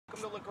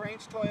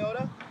Lagrange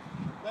Toyota.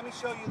 Let me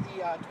show you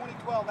the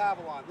 2012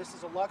 Avalon. This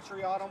is a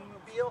luxury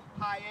automobile,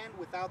 high-end,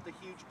 without the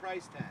huge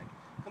price tag.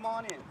 Come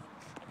on in.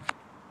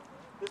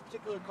 This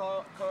particular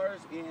car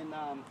is in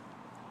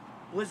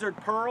Blizzard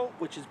Pearl,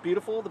 which is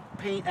beautiful. The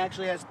paint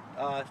actually has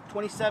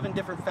 27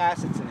 different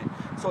facets in it,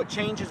 so it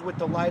changes with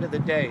the light of the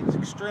day. It's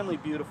extremely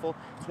beautiful.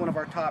 It's one of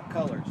our top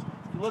colors.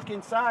 If you look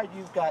inside,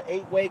 you've got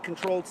 8-way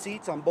controlled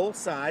seats on both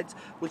sides,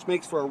 which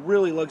makes for a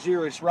really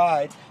luxurious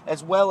ride,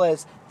 as well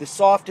as the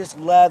softest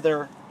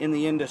leather in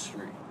the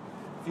industry.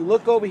 If you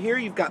look over here,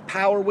 you've got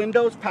power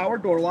windows, power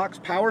door locks,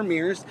 power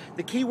mirrors.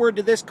 The key word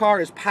to this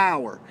car is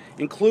power,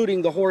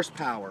 including the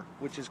horsepower,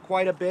 which is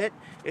quite a bit.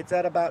 It's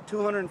at about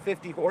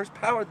 250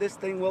 horsepower. This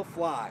thing will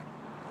fly.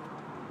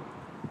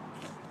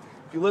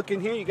 If you look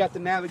in here, you got the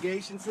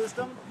navigation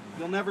system.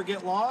 You'll never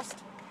get lost.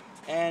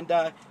 And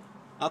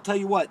I'll tell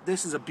you what,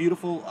 this is a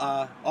beautiful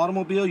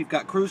automobile. You've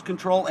got cruise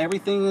control.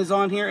 Everything is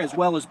on here, as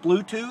well as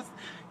Bluetooth.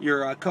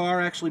 Your car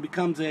actually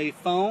becomes a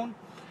phone.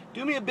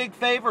 Do me a big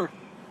favor,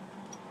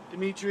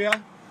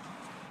 Demetria,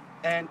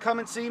 and come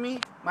and see me.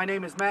 My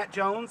name is Matt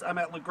Jones. I'm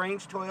at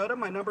Lagrange Toyota.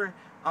 My number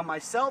on my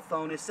cell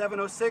phone is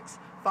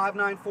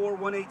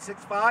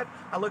 706-594-1865.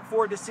 I look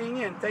forward to seeing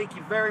you, and thank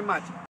you very much.